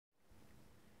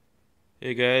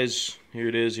Hey guys, here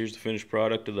it is. Here's the finished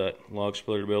product of that log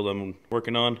splitter build I'm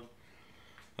working on.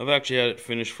 I've actually had it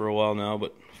finished for a while now,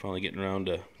 but finally getting around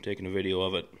to taking a video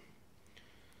of it.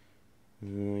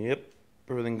 Yep,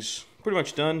 everything's pretty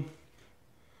much done.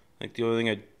 I think the only thing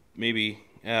I'd maybe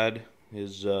add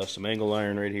is some angle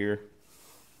iron right here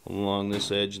along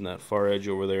this edge and that far edge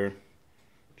over there,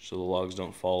 just so the logs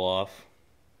don't fall off.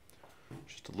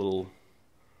 Just a little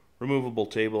removable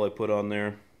table I put on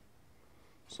there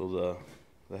so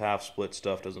the half split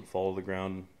stuff doesn't fall to the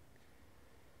ground.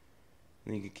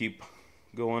 And you can keep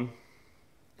going.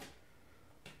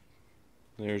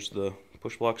 There's the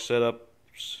push block setup.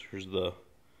 Here's the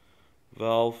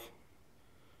valve,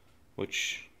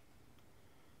 which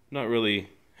I'm not really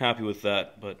happy with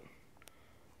that, but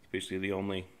it's basically the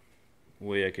only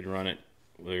way I could run it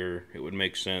where it would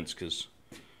make sense, because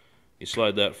you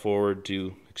slide that forward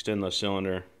to extend the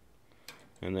cylinder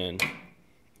and then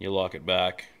you lock it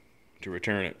back to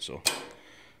return it. So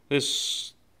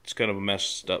this is kind of a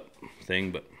messed up thing,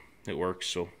 but it works,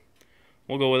 so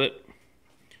we'll go with it.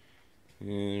 And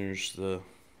there's the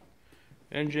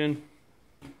engine,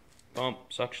 pump,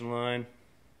 suction line.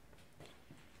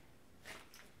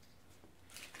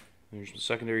 There's the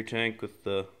secondary tank with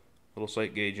the little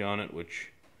sight gauge on it, which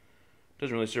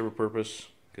doesn't really serve a purpose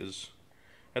because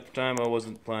at the time I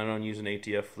wasn't planning on using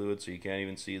ATF fluid, so you can't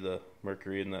even see the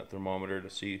mercury in that thermometer to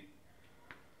see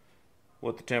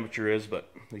what the temperature is, but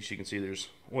at least you can see there's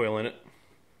oil in it.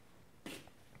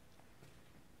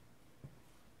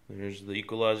 There's the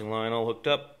equalizing line all hooked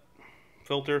up,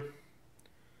 filter.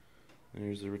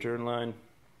 There's the return line,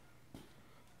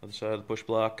 other side of the push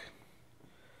block.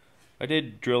 I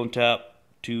did drill and tap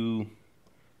 2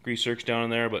 grease zerks down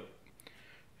in there, but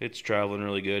it's traveling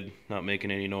really good, not making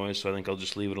any noise, so I think I'll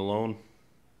just leave it alone.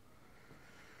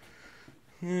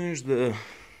 There's the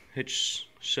hitch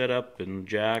setup and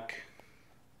jack.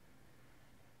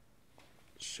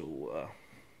 So,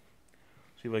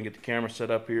 see if I can get the camera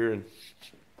set up here and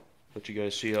let you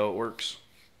guys see how it works.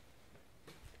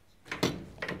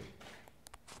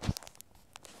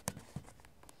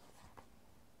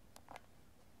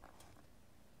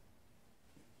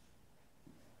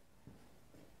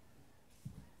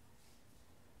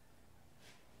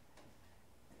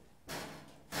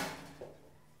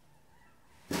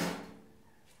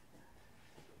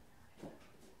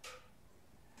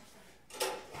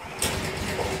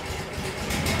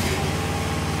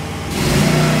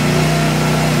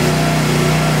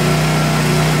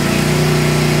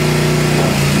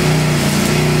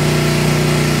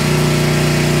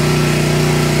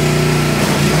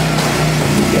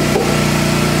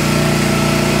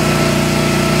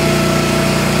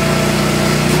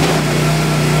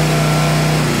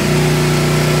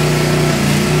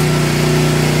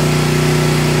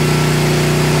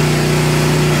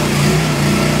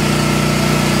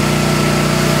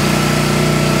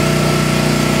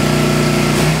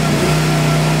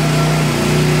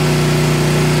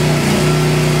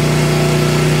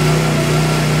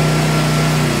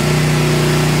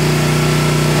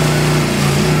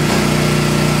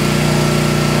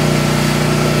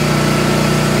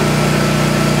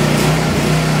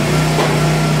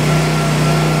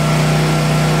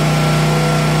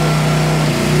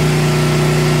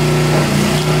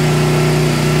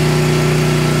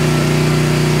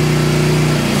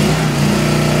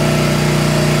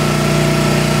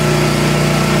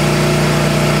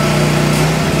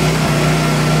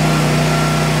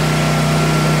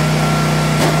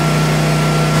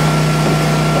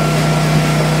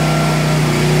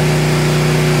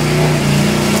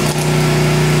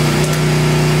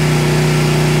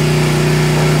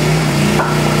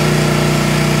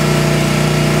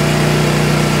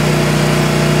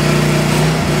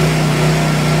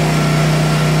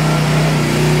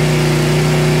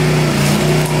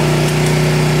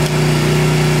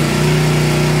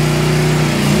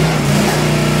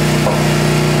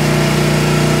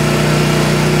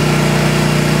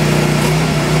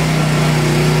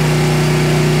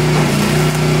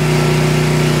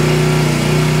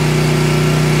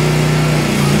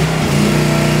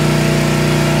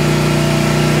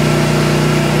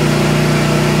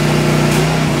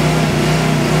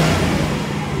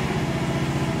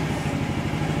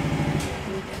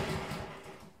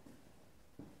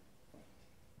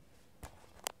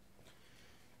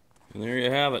 And there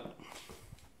you have it.